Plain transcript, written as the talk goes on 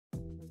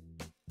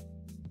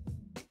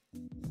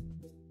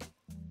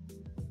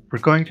We're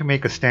going to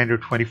make a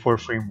standard 24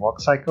 frame walk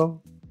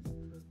cycle.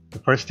 The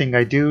first thing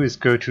I do is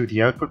go to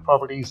the output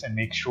properties and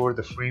make sure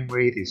the frame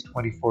rate is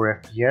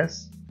 24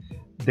 FPS.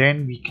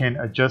 Then we can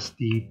adjust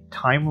the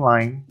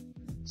timeline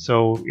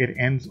so it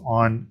ends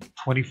on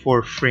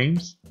 24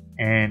 frames,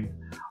 and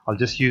I'll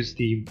just use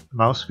the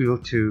mouse wheel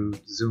to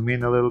zoom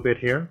in a little bit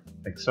here,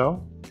 like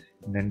so,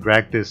 and then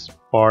drag this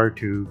bar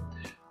to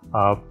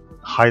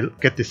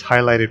get this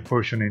highlighted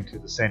portion into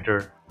the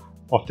center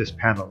of this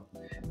panel.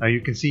 Now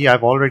you can see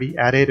I've already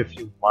added a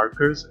few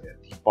markers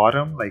at the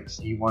bottom, like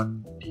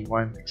C1,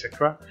 D1,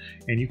 etc.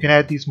 And you can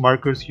add these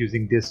markers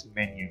using this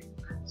menu.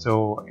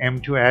 So M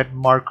to add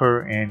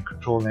marker and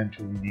Control M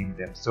to rename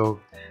them. So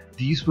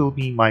these will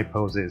be my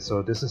poses.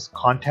 So this is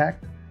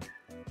contact,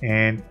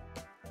 and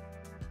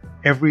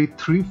every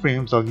 3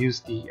 frames I'll use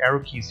the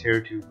arrow keys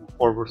here to move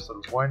forward.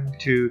 So 1,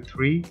 2,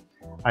 3,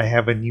 I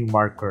have a new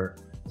marker.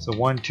 So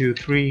 1, 2,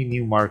 3,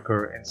 new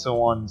marker, and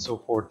so on and so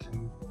forth.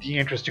 And the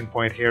interesting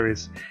point here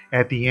is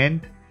at the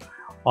end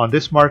on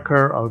this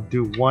marker I'll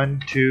do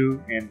 1,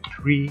 2, and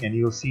 3, and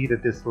you'll see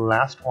that this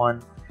last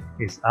one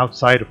is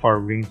outside of our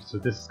range. So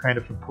this is kind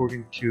of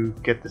important to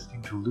get this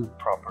thing to loop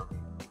properly.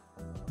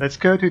 Let's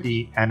go to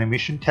the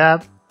animation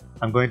tab.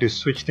 I'm going to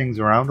switch things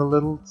around a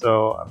little.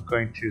 So I'm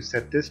going to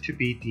set this to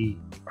be the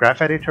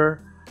graph editor.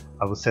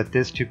 I will set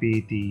this to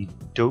be the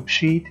dope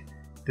sheet.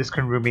 This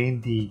can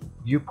remain the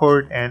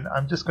viewport, and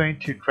I'm just going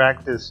to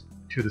drag this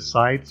to the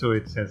side so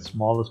it's as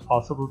small as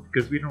possible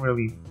because we don't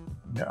really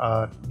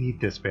need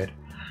this bit.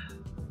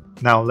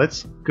 Now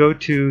let's go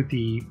to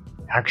the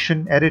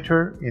action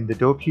editor in the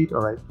dope sheet.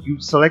 Alright, you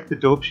select the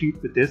dope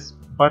sheet with this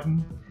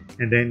button,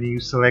 and then you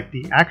select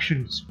the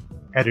actions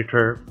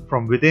editor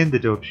from within the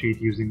dope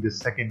sheet using this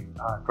second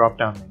drop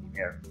down menu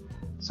here.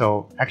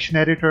 So action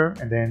editor,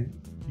 and then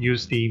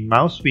use the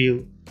mouse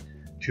wheel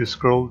to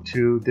scroll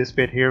to this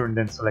bit here and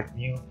then select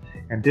new,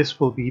 and this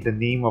will be the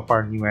name of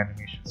our new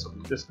animation. So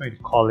we're just going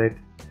to call it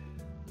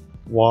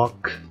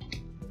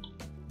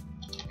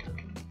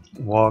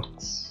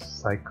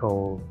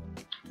WalkCycle.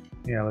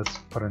 Yeah, let's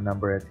put a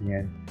number at the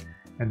end,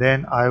 and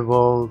then I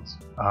will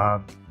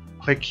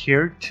click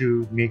here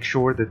to make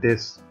sure that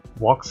this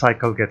walk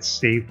cycle gets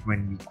saved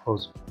when we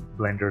close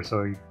Blender.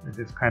 So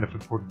it's kind of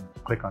important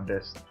to click on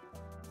this.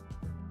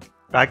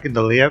 Back in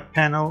the layout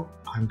panel,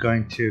 I'm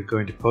going to go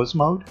into pose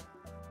mode,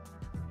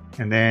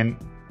 and then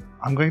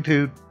I'm going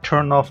to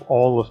turn off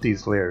all of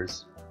these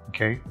layers,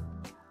 okay?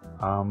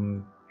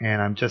 And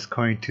I'm just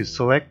going to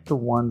select the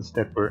ones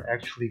that we're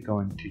actually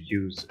going to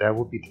use. That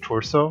will be the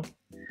torso,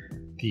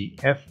 the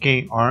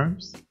FK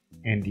arms,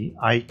 and the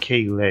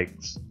IK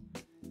legs.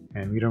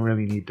 And we don't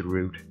really need the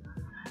root.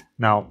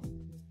 Now,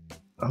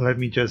 let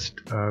me just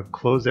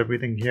close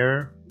everything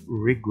here,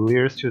 rig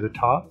layers to the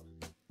top,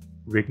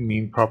 rig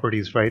main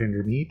properties right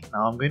underneath.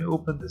 Now I'm going to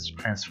open this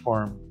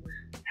transform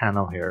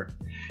panel here,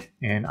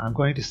 and I'm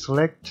going to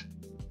select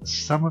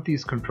some of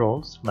these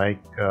controls,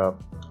 like the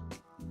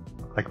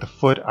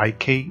foot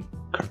IK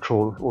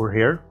control over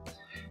here,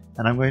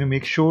 and I'm going to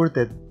make sure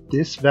that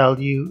this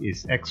value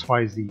is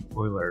XYZ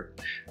Euler.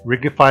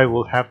 Rigify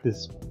will have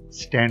this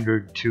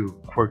standard to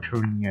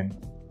quaternion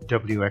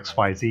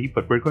WXYZ,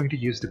 but we're going to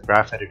use the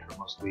graph editor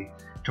mostly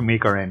to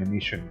make our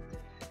animation.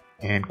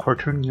 And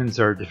quaternions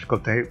are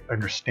difficult to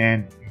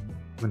understand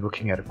when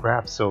looking at a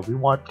graph, so we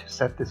want to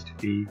set this to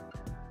be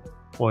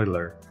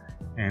Euler.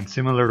 And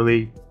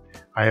similarly,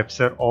 I have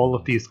set all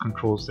of these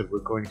controls that we're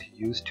going to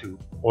use to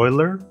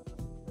Euler.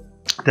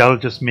 That'll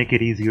just make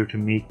it easier to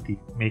make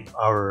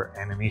our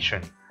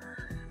animation.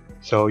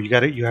 So you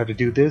have to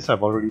do this.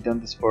 I've already done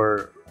this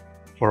for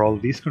all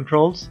of these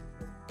controls.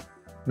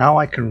 Now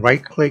I can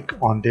right click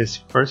on this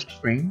first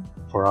frame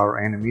for our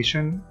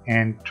animation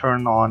and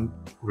turn on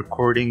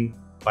recording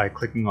by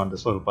clicking on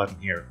this little button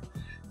here.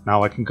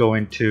 Now I can go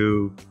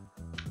into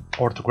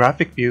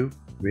orthographic view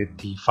with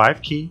the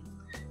 5 key,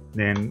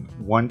 then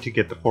 1 to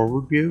get the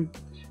forward view.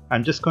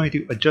 I'm just going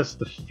to adjust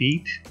the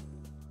feet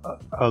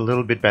a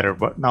little bit better,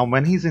 but now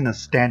when he's in a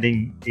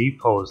standing A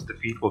pose, the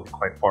feet will be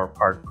quite far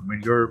apart. But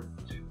when you're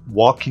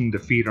walking, the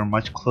feet are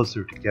much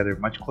closer together,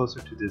 much closer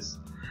to this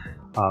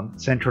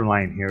center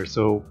line here.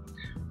 So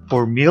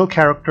for male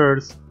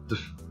characters, the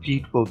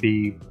feet will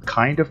be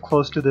kind of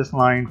close to this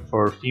line.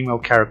 For female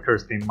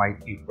characters, they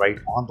might be right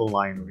on the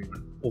line or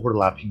even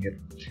overlapping it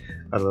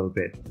a little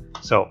bit.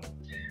 So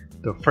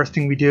the first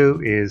thing we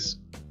do is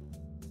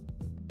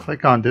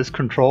click on this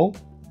control,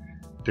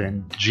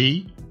 then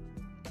G,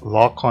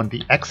 lock on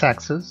the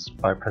X-axis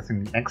by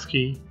pressing the X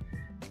key,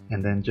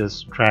 and then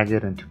just drag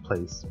it into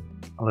place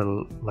a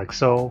little like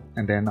so.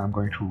 And then I'm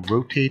going to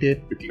rotate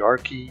it with the R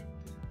key,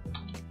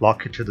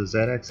 lock it to the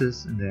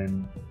Z-axis, and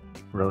then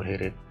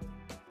rotate it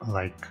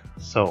like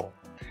so,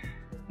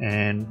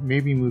 and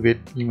maybe move it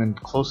even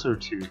closer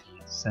to the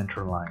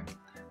center line.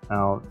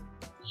 Now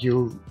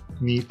you'll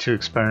need to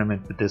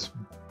experiment with this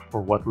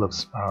for what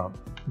looks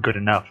good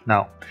enough.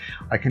 Now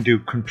I can do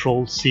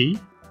Control C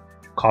to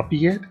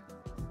copy it,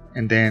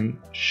 and then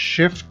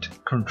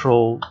Shift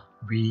Control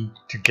V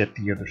to get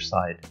the other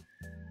side.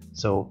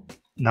 So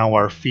now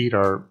our feet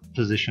are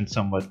positioned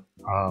somewhat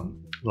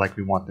like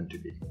we want them to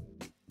be.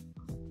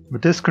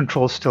 With this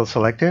control still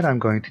selected, I'm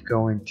going to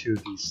go into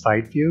the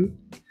side view,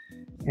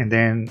 and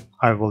then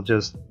I will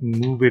just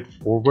move it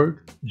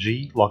forward,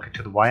 G, lock it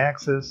to the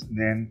y-axis, and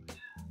then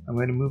I'm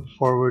going to move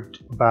forward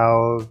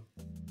about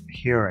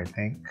here, I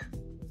think.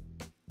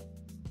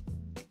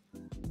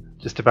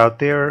 Just about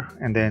there,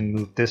 and then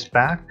move this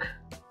back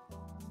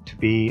to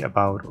be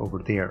about over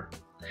there.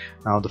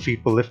 Now the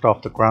feet will lift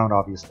off the ground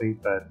obviously,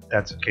 but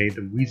that's okay.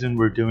 The reason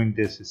we're doing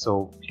this is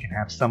so you can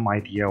have some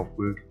idea of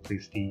where to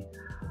place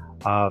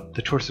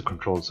the torso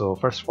control. So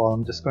first of all,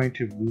 I'm just going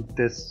to move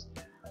this,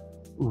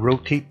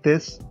 rotate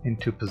this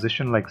into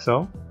position like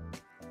so,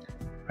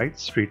 right?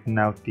 Straighten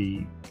out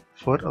the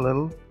foot a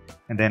little,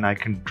 and then I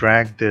can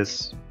drag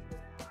this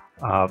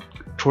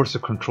torso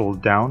control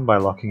down by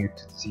locking it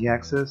to the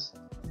z-axis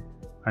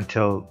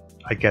until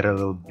I get a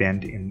little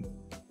bend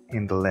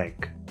in the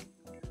leg.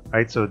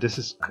 Right, so this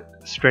is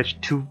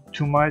stretched too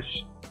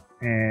much,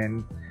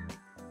 and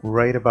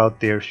right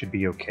about there should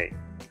be okay.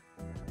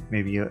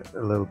 Maybe a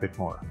little bit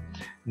more.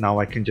 Now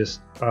I can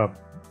just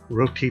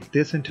rotate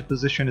this into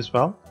position as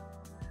well,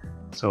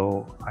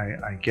 so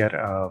I get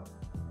a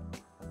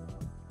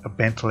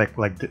bent leg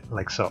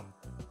like so.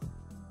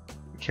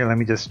 Okay, let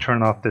me just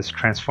turn off this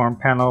transform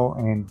panel,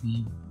 and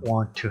we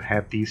want to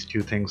have these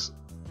two things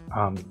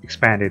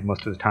expanded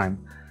most of the time.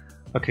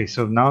 Okay,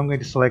 so now I'm going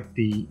to select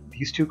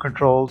these two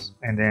controls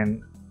and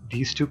then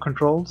these two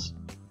controls,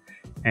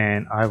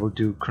 and I will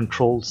do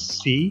Control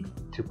C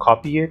to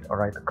copy it. All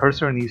right, the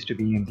cursor needs to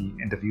be in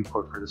the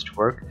viewport for this to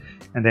work,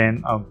 and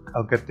then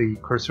I'll get the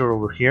cursor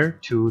over here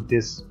to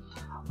this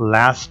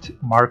last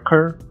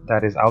marker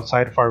that is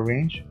outside of our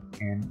range,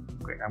 and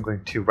I'm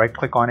going to right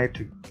click on it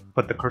to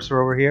put the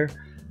cursor over here,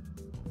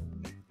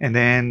 and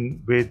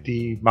then with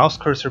the mouse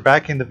cursor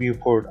back in the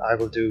viewport, I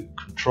will do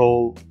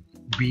Control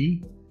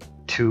V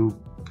to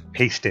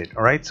paste it.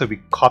 All right, so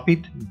we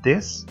copied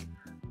this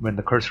when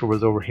the cursor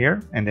was over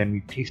here, and then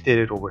we pasted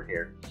it over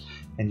here,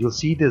 and you'll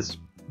see this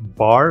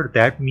bar.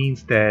 That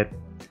means that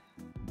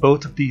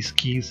both of these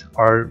keys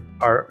are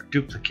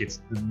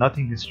duplicates.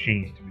 Nothing has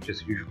changed, which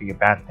is usually a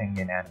bad thing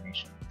in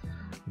animation.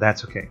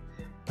 That's okay.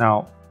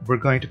 Now we're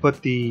going to put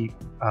the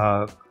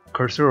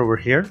cursor over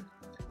here,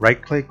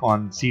 right click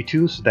on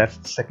C2, so that's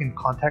the second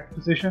contact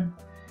position,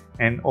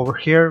 and over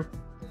here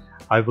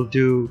I will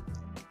do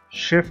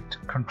Shift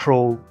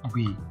Control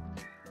V,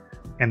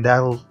 and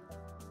that'll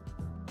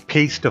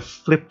paste a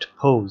flipped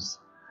pose.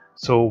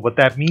 So what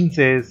that means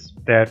is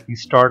that we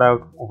start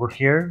out over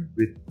here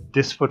with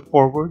this foot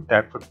forward,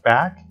 that foot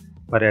back,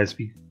 but as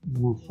we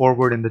move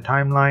forward in the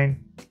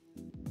timeline,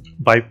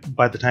 by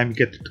the time we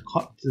get to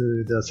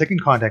the second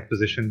contact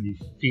position, the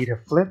feet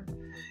have flipped,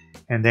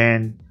 and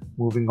then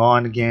moving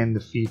on again,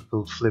 the feet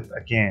will flip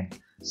again.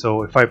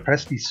 So if I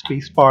press the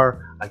space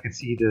bar, I can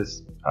see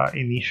this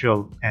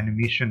initial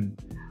animation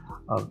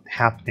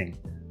happening.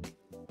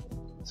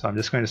 So I'm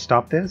just going to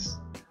stop this,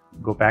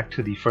 go back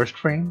to the first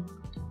frame,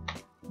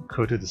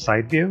 go to the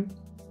side view.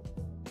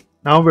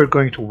 Now we're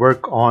going to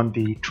work on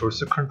the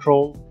torso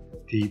control,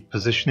 the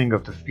positioning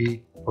of the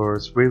feet, or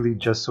it's really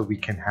just so we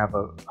can have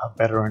a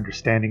better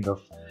understanding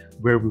of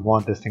where we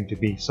want this thing to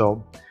be.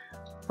 So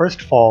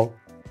first of all,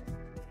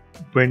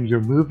 when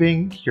you're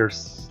moving, you're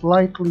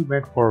slightly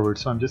bent forward,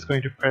 so I'm just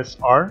going to press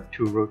R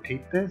to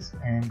rotate this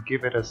and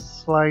give it a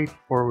slight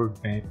forward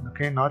bend.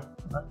 Okay,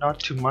 not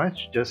too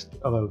much, just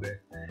a little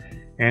bit.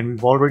 And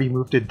we've already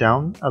moved it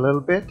down a little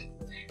bit.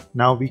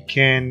 Now we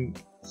can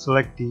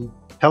select the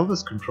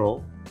pelvis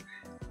control,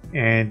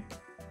 and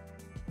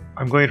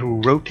I'm going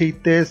to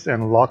rotate this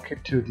and lock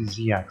it to the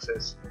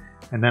z-axis,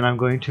 and then I'm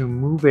going to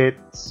move it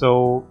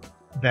so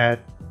that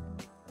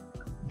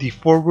the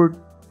forward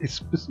is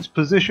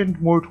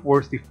positioned more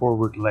towards the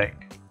forward leg.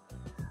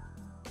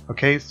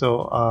 Okay,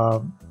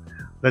 so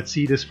let's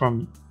see this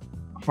from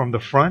the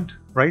front,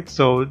 right?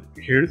 So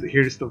here's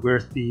where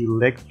the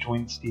leg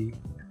joins the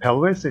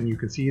pelvis, and you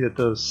can see that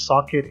the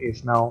socket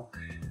is now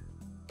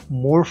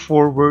more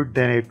forward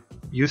than it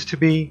used to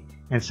be,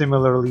 and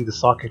similarly the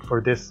socket for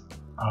this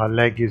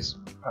leg is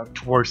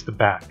towards the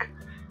back.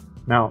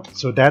 Now,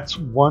 so that's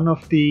one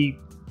of the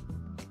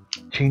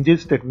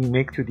changes that we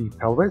make to the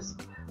pelvis.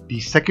 The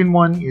second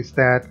one is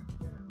that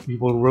we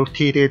will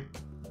rotate it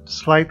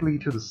slightly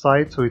to the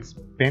side, so it's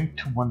bent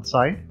to one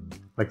side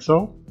like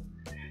so,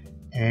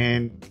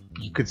 and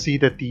you can see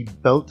that the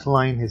belt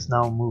line has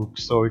now moved,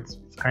 so it's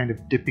kind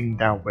of dipping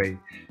that way,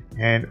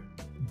 and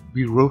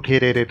we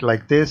rotated it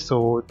like this,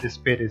 so this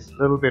bit is a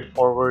little bit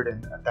forward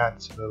and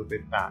that's a little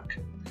bit back.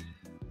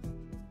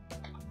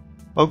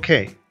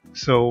 Okay,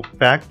 so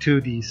back to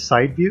the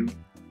side view,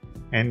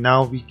 and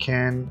now we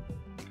can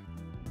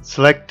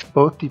select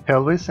both the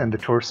pelvis and the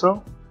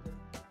torso.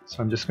 So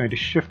I'm just going to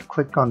shift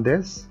click on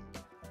this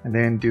and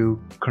then do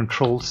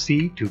Control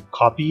C to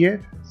copy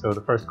it. So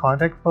the first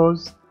contact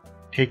pose,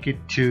 take it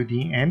to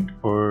the end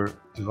for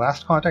the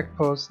last contact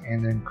pose,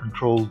 and then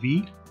Control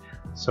V.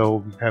 So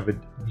we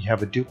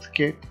have a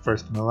duplicate,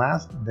 first and the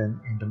last, and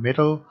then in the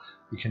middle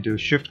we can do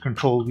Shift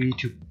Control V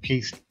to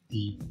paste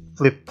the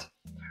flipped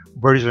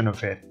version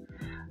of it.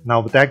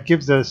 Now what that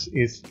gives us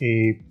is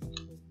a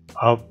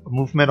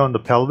movement on the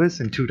pelvis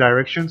in two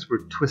directions.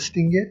 We're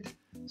twisting it,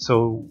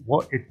 so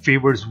it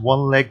favors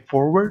one leg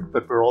forward,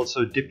 but we're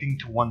also dipping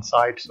to one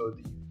side,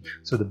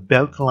 so the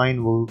belt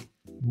line will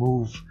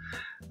move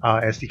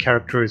as the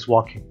character is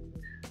walking.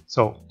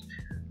 So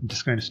I'm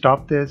just going to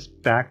stop this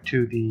back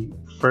to the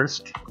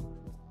first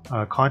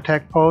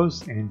contact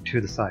pose and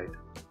to the side.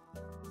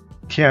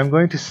 Okay, I'm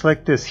going to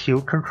select this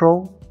heel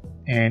control,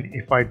 and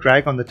if I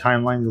drag on the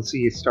timeline, you'll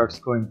see it starts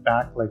going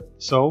back like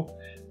so.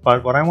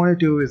 But what I want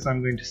to do is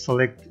I'm going to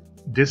select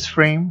this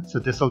frame, so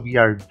this will be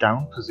our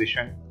down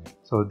position.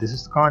 So this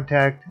is the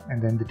contact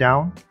and then the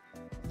down.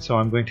 So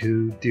I'm going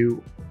to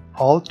do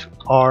Alt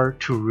R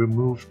to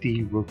remove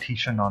the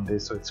rotation on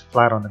this, so it's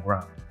flat on the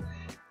ground.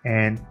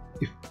 And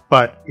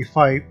if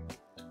I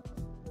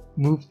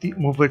move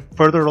it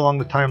further along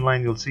the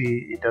timeline, you'll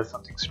see it does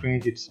something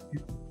strange. It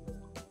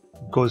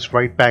goes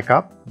right back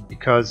up,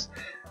 because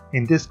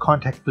in this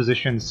contact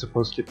position it's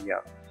supposed to be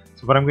up.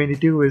 So what I'm going to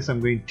do is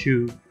I'm going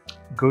to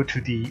go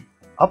to the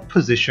up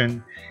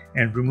position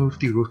and remove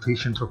the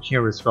rotation from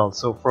here as well.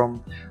 So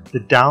from the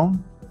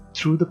down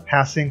through the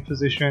passing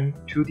position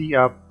to the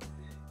up,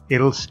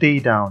 it'll stay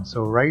down.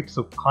 So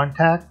so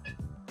contact,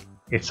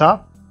 it's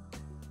up,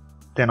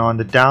 then on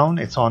the down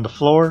it's on the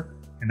floor,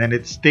 and then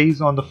it stays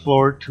on the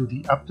floor to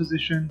the up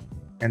position,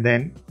 and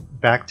then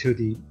back to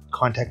the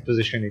contact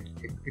position.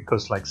 It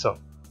goes like so.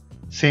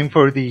 Same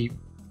for the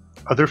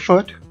other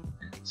foot.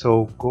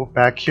 So go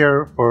back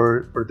here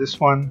for this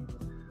one.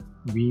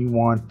 We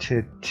want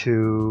it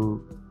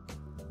to,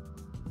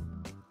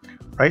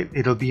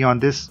 it'll be on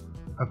this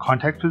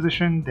contact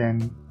position,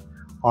 then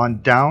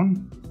on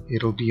down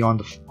it'll be on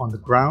the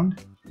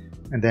ground,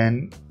 and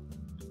then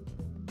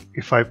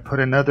if I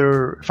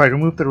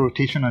remove the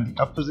rotation on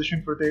the up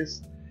position for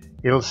this,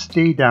 it'll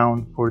stay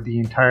down for the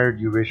entire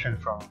duration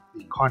from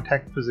the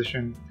contact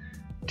position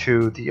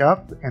to the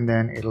up, and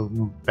then it'll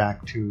move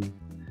back to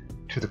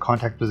the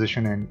contact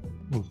position and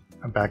move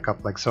back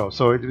up like so.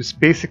 So it was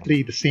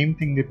basically the same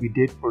thing that we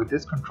did for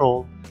this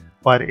control,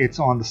 but it's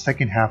on the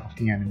second half of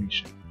the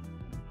animation.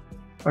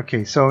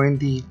 Okay, so in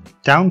the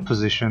down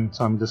position,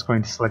 so I'm just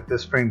going to select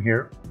this frame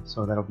here,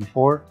 so that'll be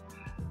 4.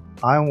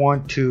 I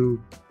want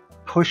to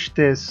push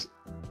this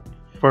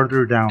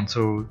further down,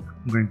 so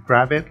I'm going to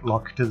grab it,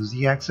 lock it to the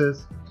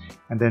z-axis,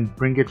 and then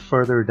bring it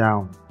further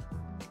down.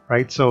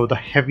 So the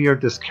heavier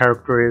this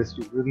character is,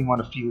 you really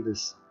want to feel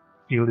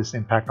this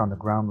impact on the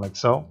ground like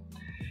so.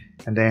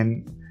 And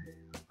then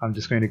I'm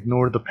just going to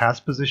ignore the pass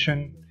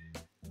position.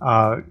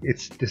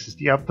 This is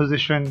the up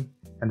position,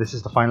 and this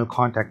is the final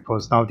contact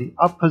pose. Now the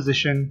up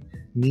position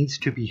needs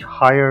to be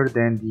higher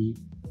than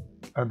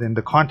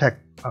the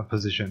contact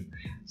position.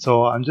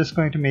 So I'm just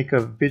going to make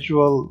a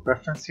visual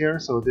reference here.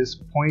 So this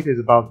point is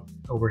about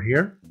over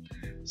here.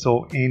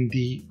 So in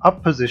the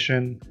up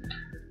position,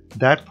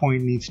 that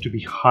point needs to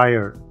be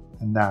higher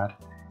than that.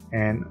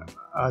 And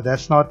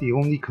that's not the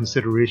only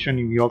consideration.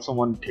 We also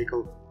want to take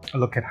a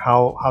look at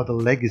how the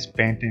leg is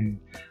bent, and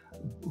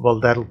well,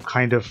 that'll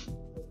kind of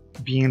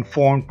be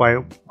informed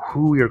by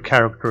who your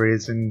character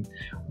is and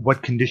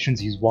what conditions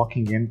he's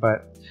walking in,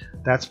 but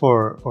that's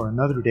for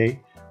another day.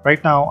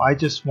 Right now I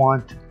just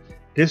want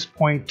this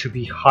point to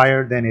be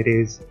higher than it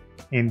is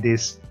in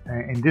this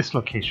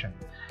location,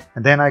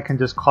 and then I can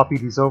just copy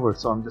these over.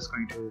 So I'm just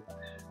going to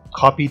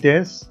copy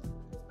this,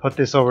 put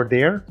this over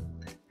there,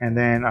 and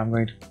then I'm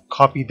going to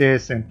copy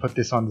this and put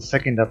this on the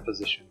second up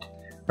position.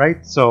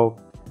 So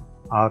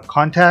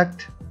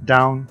contact,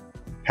 down,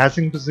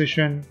 passing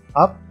position,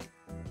 up,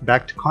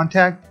 back to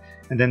contact,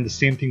 and then the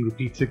same thing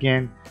repeats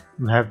again.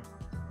 You have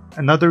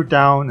another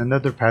down,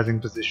 another passing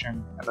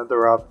position,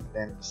 another up, and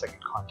then the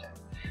second contact.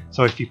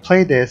 So if you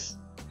play this,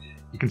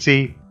 you can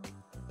see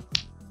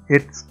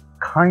it's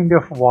kind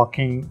of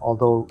walking,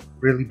 although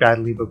really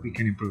badly, but we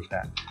can improve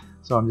that.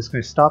 So I'm just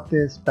going to stop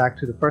this, back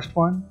to the first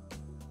one.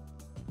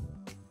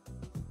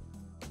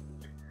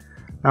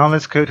 Now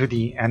let's go to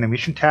the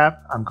animation tab.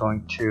 I'm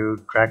going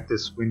to drag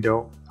this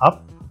window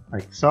up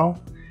like so,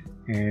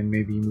 and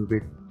maybe move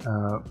it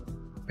a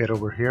bit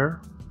over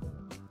here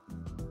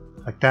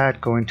like that.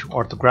 Go into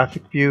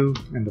orthographic view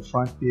and the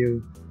front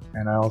view,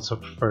 and I also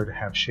prefer to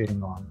have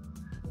shading on.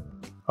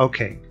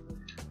 Okay,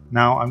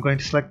 now I'm going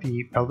to select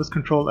the pelvis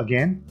control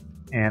again,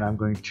 and I'm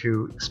going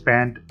to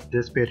expand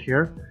this bit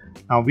here.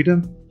 Now we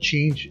don't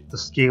change the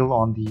scale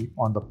on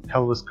the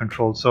pelvis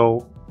control,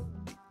 so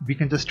we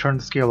can just turn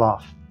the scale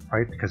off,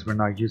 because we're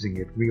not using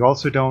it. We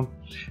also don't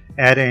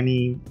add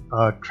any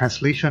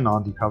translation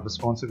on the pelvis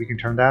bone, so we can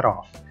turn that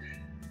off.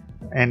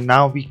 And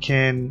now we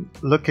can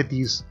look at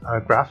these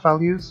graph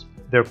values.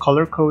 They're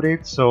color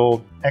coded,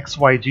 so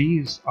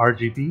XYG is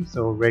RGB,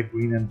 so red,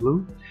 green, and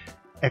blue.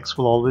 X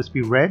will always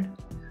be red.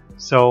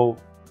 So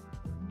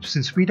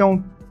since we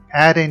don't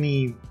add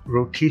any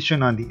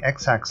rotation on the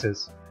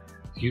x-axis,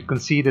 you can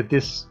see that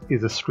this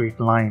is a straight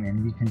line,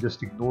 and we can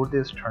just ignore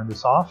this, turn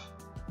this off.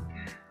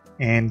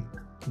 And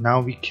now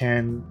we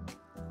can,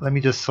 let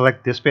me just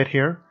select this bit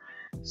here.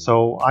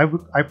 So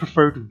I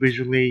prefer to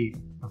visually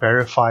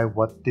verify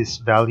what this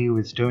value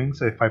is doing.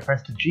 So if I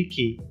press the G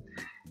key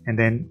and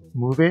then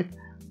move it,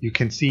 you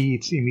can see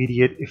its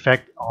immediate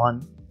effect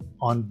on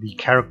the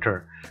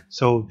character.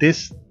 So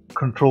this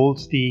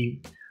controls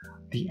the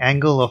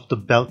angle of the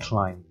belt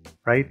line,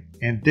 right?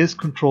 And this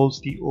controls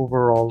the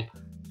overall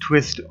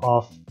twist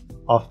of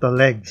the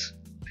legs.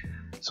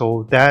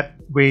 So that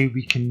way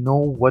we can know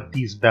what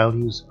these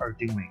values are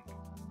doing.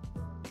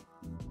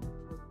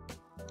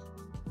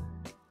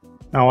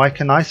 Now I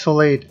can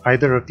isolate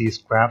either of these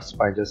graphs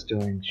by just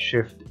doing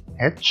Shift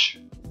H.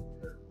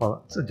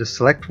 Well, so just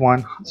select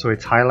one so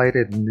it's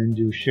highlighted and then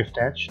do Shift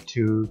H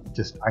to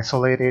just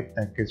isolate it.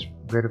 That gets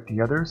rid of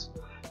the others.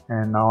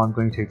 And now I'm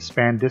going to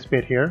expand this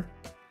bit here.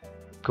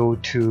 Go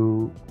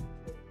to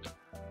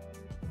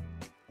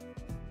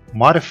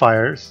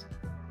modifiers,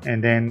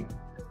 and then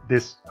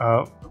this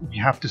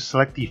you have to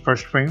select the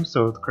first frame,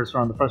 so the cursor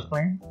on the first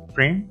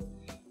frame,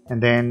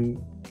 and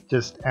then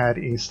just add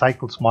a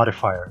cycles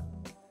modifier,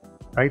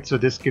 right? So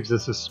this gives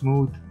us a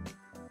smooth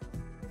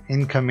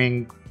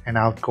incoming and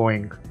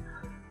outgoing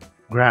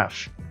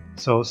graph.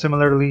 So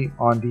similarly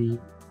on the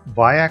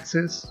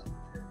y-axis,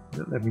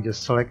 let me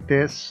just select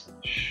this,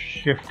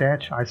 Shift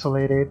H,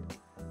 isolate it,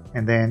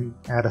 and then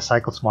add a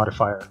cycles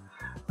modifier.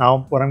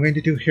 Now what I'm going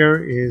to do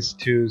here is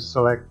to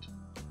select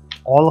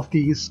all of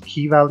these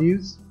key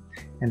values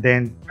and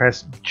then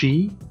press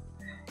G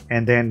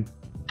and then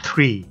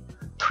 3.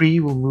 3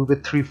 will move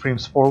it 3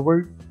 frames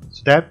forward.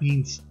 So that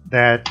means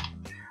that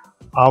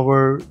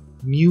our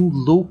new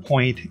low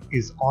point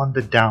is on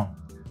the down,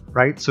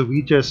 right? So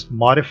we just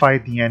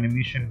modified the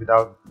animation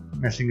without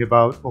messing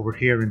about over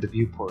here in the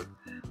viewport.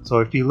 So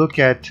if you look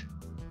at,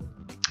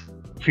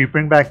 if you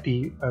bring back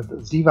the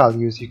Z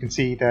values, you can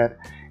see that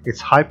its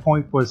high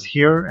point was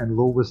here and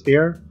low was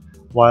there,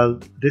 while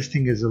this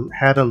thing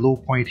had a low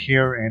point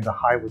here and the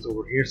high was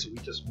over here, so we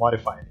just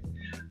modified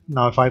it.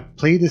 Now if I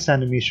play this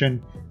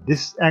animation,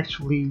 this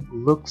actually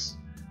looks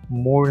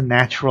more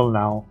natural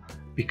now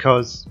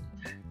because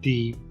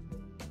we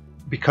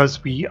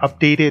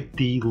updated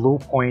the low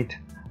point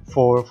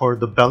for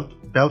the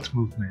belt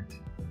movement.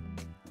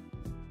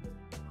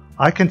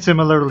 I can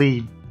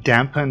similarly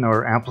dampen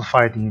or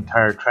amplify the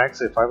entire track.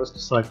 So if I was to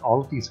select all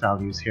of these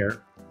values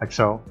here, like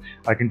so,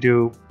 I can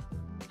do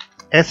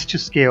S to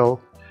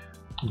scale,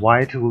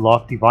 Y to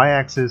lock the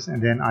y-axis,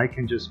 and then I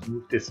can just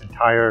move this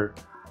entire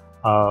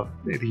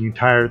the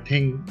entire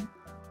thing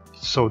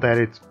so that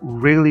it's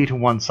really to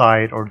one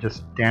side, or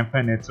just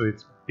dampen it so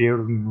it's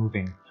barely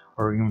moving,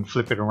 or even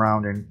flip it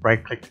around and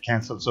right click to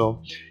cancel.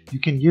 So you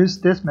can use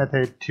this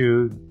method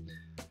to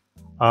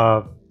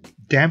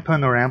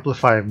dampen or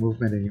amplify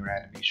movement in your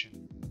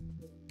animation.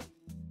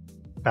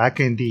 Back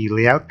in the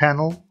layout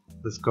panel,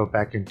 let's go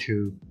back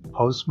into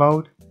pose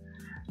mode.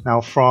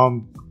 Now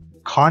from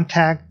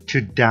contact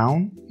to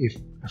down, if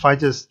I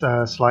just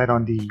slide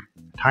on the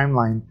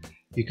timeline,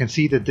 you can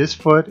see that this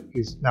foot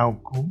is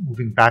now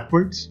moving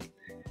backwards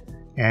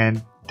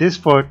and this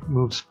foot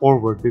moves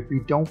forward, but we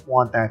don't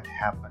want that to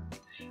happen.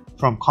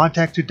 From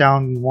contact to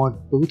down, we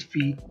want both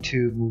feet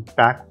to move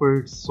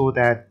backwards so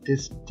that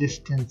this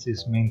distance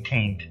is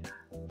maintained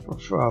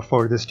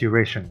for this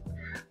duration.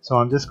 So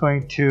I'm just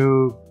going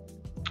to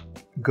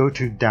go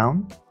to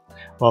down.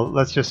 Well,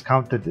 let's just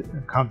count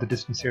the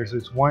distance here. So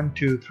it's 1,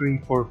 2, 3,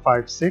 4,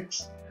 5,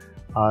 6.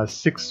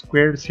 6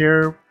 squares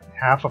here,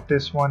 half of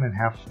this one and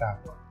half of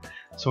that one.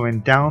 So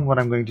in down, what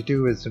I'm going to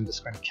do is I'm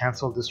just going to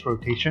cancel this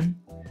rotation,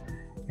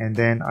 and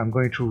then I'm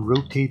going to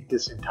rotate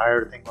this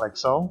entire thing like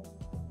so.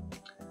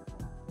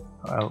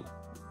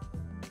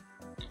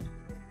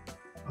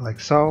 Like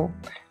so,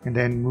 and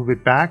then move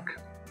it back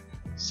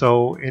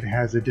so it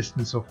has a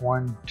distance of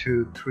 1,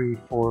 2, 3,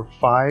 4,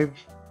 5,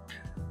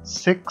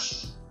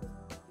 6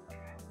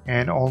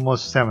 and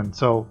almost 7.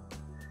 So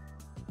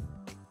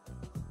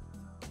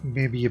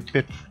maybe a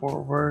bit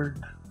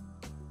forward.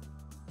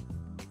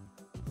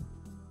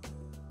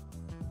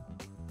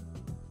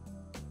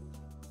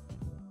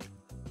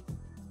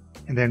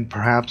 And then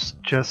perhaps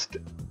just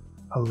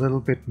a little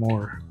bit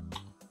more.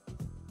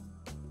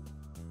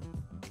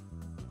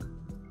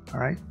 All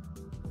right,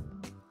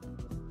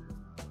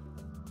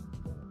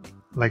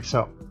 like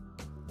so.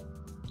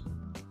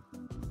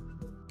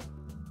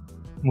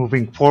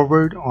 Moving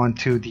forward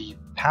onto the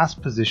pass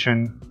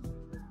position,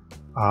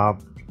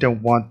 we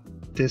don't want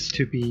this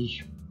to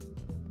be,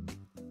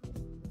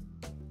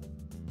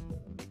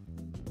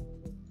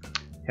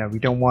 we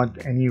don't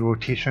want any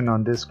rotation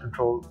on this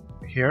control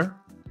here,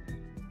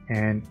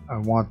 and I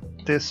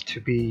want this to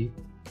be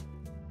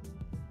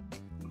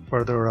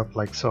further up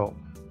like so.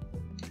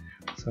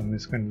 So I'm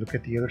just going to look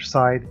at the other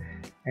side,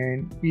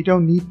 and we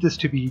don't need this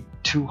to be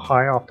too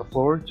high off the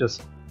floor,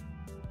 just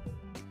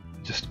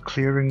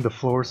clearing the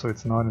floor so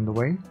it's not in the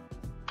way.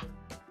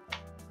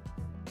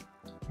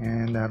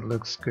 And that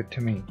looks good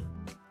to me.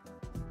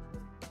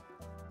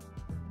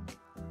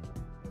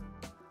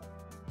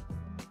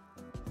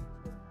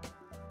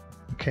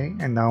 Okay,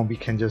 and now we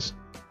can just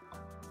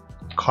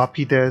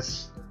copy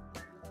this,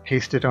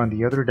 paste it on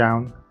the other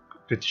down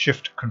with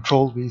Shift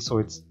Control V so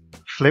it's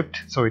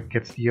flipped so it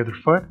gets the other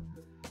foot.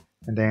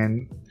 and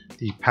then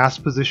the pass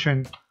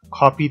position,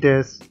 copy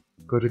this,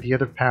 go to the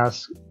other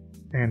pass,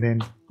 and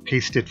then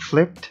paste it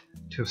flipped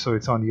so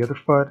it's on the other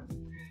foot.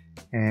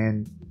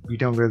 And we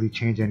don't really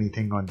change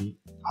anything on the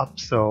up,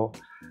 so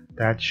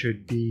that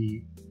should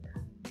be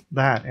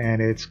that,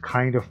 and it's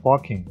kind of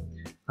walking.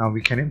 Now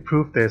we can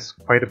improve this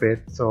quite a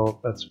bit, so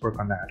let's work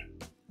on that.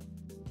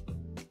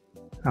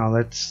 Now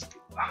let's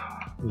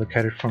look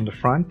at it from the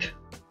front.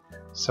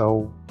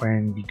 So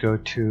when we go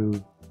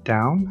to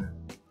down,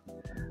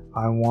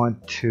 I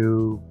want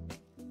to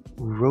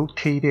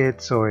rotate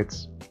it so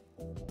it's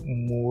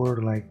more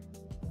like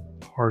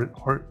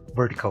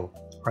vertical,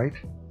 right?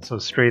 So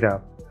straight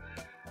up.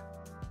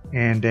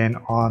 And then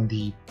on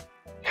the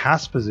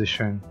pass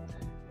position,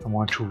 I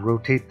want to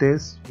rotate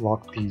this,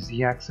 lock the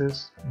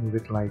z-axis, move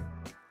it like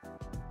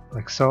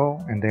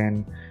so, and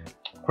then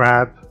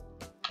grab,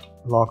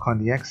 lock on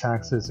the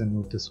x-axis, and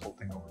move this whole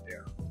thing over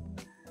there.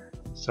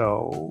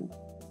 So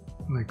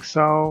like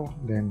so,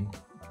 then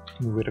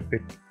move it a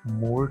bit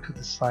more to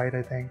the side,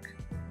 I think,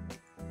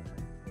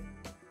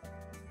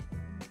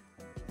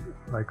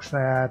 like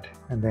that,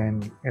 and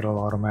then it'll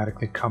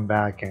automatically come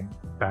back and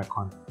back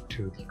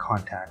onto the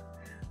contact.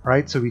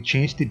 Alright, so we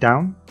changed it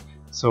down.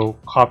 So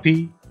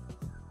copy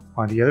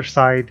on the other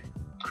side,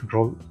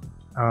 control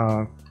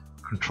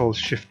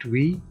shift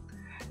V,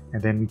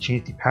 and then we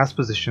change the pass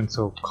position.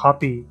 So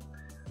copy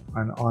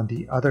on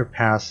the other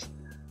pass,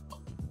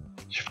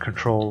 shift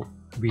control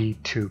V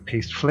to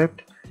paste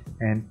flipped,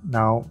 and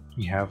now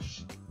we have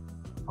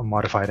a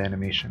modified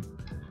animation.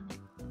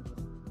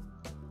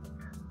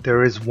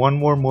 There is one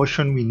more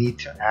motion we need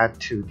to add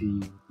to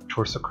the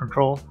torso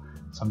control,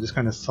 so I'm just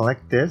going to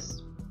select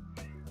this.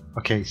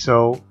 Okay,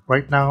 so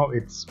right now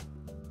it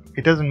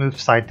doesn't move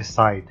side to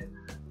side,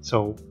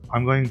 so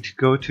I'm going to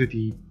go to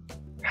the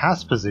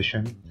pass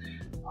position,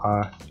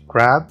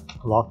 grab,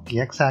 lock the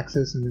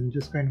x-axis, and then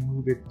just going to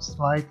move it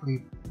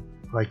slightly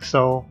like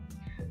so.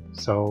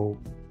 So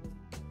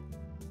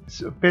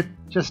it's a bit,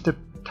 just a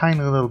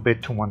tiny little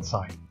bit to one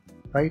side,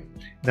 right?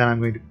 Then I'm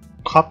going to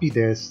copy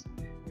this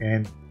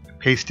and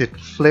paste it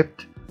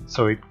flipped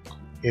so it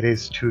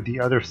is to the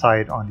other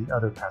side on the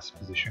other pass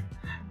position.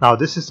 Now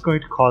this is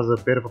going to cause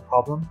a bit of a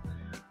problem.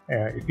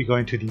 If we go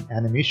into the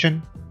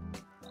animation,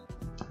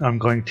 I'm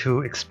going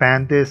to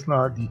expand this.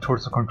 The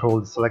torso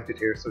control is selected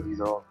here, so these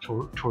are all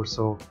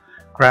torso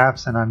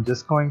graphs, and I'm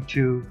just going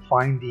to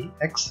find the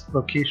X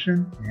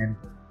location and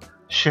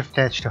shift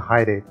edge to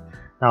hide it.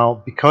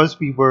 Now because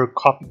we were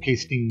copy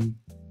pasting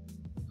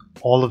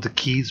all of the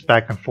keys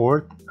back and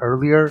forth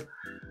earlier,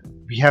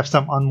 we have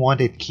some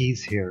unwanted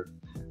keys here.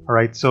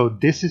 Alright, so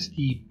this is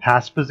the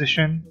pass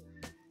position,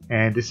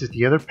 and this is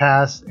the other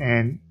pass,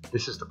 and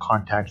this is the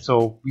contact.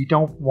 So we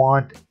don't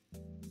want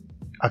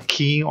a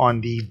key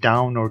on the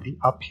down or the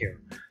up here.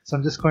 So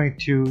I'm just going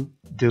to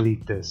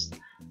delete this.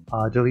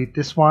 Delete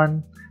this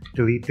one,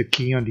 delete the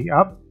key on the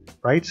up,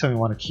 right? So we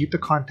want to keep the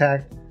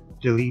contact,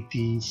 delete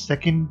the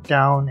second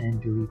down,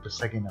 and delete the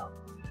second up.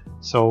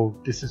 So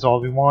this is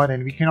all we want,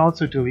 and we can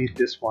also delete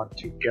this one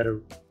to get a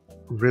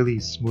really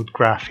smooth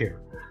graph here.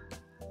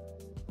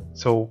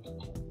 So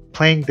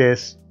playing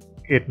this,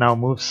 it now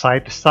moves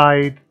side to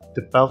side,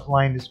 the belt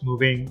line is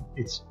moving.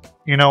 It's,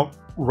 you know,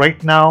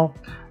 right now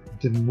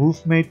the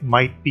movement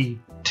might be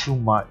too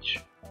much.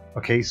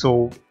 Okay,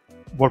 so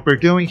what we're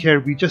doing here,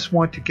 we just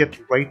want to get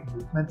the right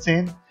movements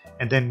in,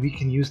 and then we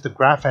can use the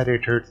graph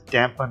editor to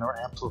dampen or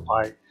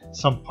amplify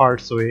some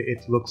parts so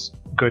it looks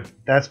good.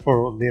 That's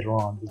for later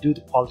on. We'll do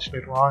the polish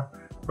later on.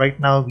 Right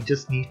now we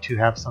just need to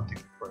have something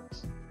that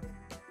works.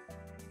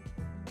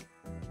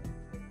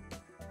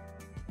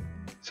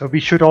 So we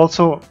should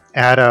also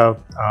add a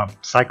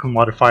cycle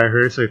modifier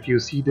here. So if you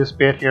see this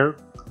bit here,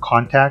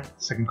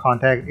 contact, second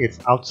contact, it's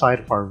outside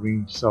of our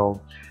range. So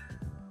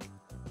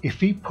if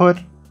we put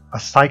a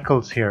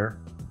cycles here,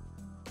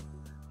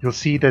 you'll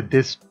see that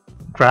this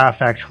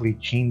graph actually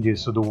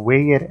changes. So the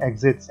way it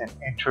exits and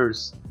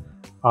enters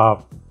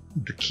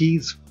the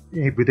keys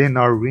within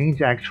our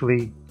range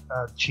actually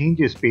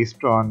changes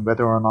based on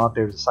whether or not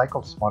there's a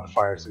cycles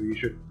modifier. So you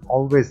should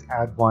always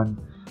add one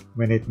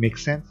when it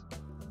makes sense.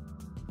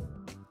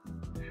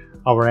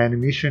 Our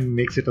animation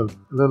makes it a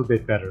little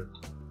bit better.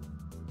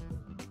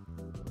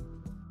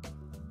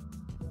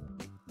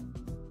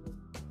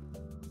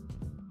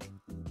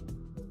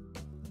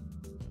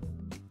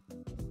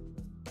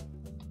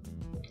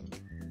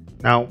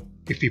 Now,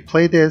 if we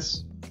play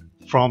this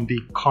from the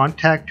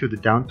contact to the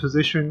down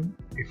position,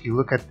 if you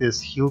look at this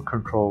heel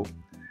control,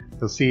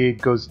 you'll see it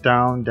goes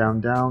down,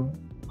 down, down,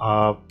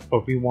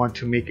 but we want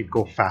to make it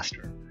go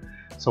faster.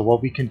 So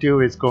what we can do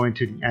is go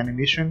into the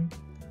animation,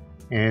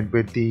 and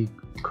with the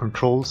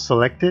controls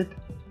selected,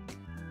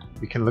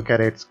 we can look at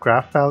its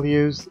graph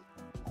values.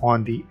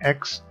 On the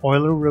X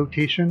Euler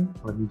rotation,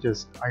 let me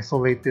just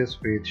isolate this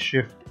with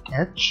Shift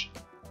H.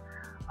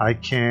 I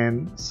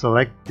can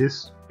select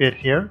this bit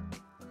here,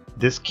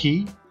 this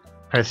key,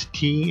 press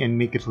T and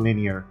make it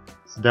linear.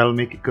 So that'll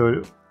make it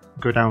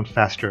go down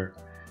faster.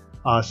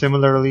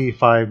 Similarly,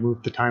 if I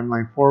move the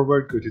timeline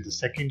forward, go to the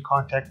second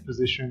contact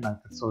position, I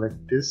can select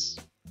this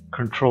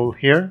control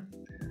here,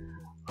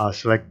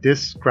 select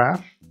this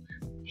graph,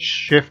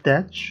 shift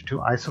H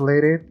to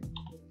isolate it,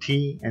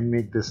 T, and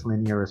make this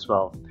linear as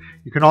well.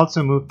 You can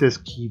also move this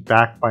key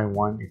back by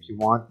 1 if you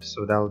want,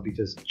 so that will be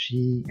just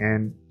G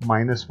and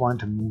 -1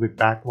 to move it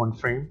back 1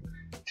 frame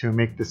to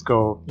make this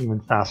go even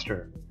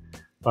faster.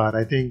 But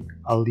I think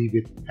I'll leave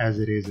it as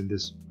it is in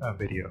this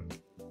video.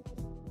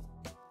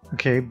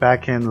 Okay,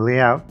 back in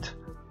layout,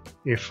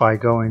 if I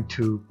go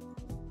into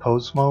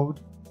pose mode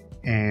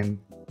and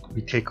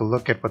we take a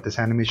look at what this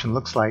animation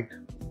looks like,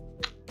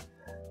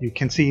 you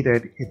can see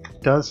that it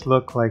does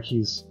look like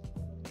he's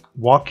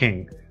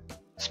walking,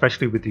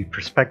 especially with the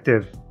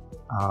perspective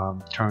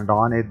turned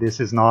on. This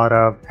is not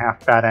a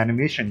half-bad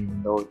animation,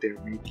 even though there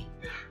may be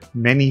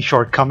many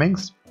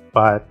shortcomings.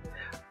 But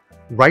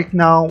right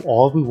now,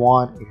 all we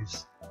want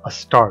is a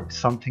start,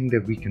 something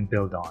that we can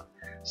build on.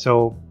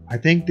 So I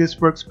think this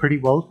works pretty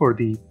well for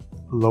the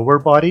lower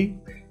body.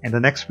 In the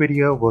next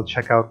video, we'll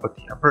check out what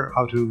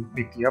how to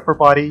make the upper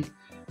body.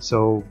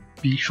 So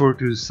be sure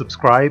to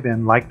subscribe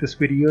and like this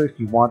video if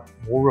you want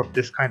more of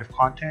this kind of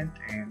content.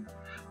 And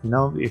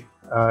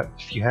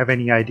if you have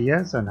any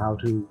ideas on how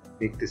to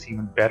make this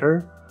even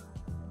better,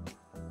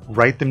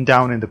 write them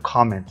down in the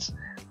comments.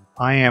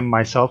 I am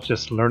myself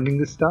just learning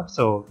this stuff,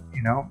 so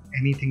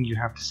anything you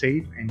have to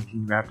say,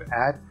 anything you have to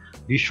add,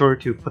 be sure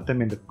to put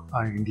them in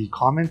the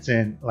comments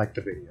and like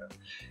the video.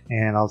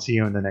 And I'll see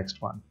you in the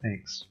next one.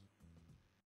 Thanks.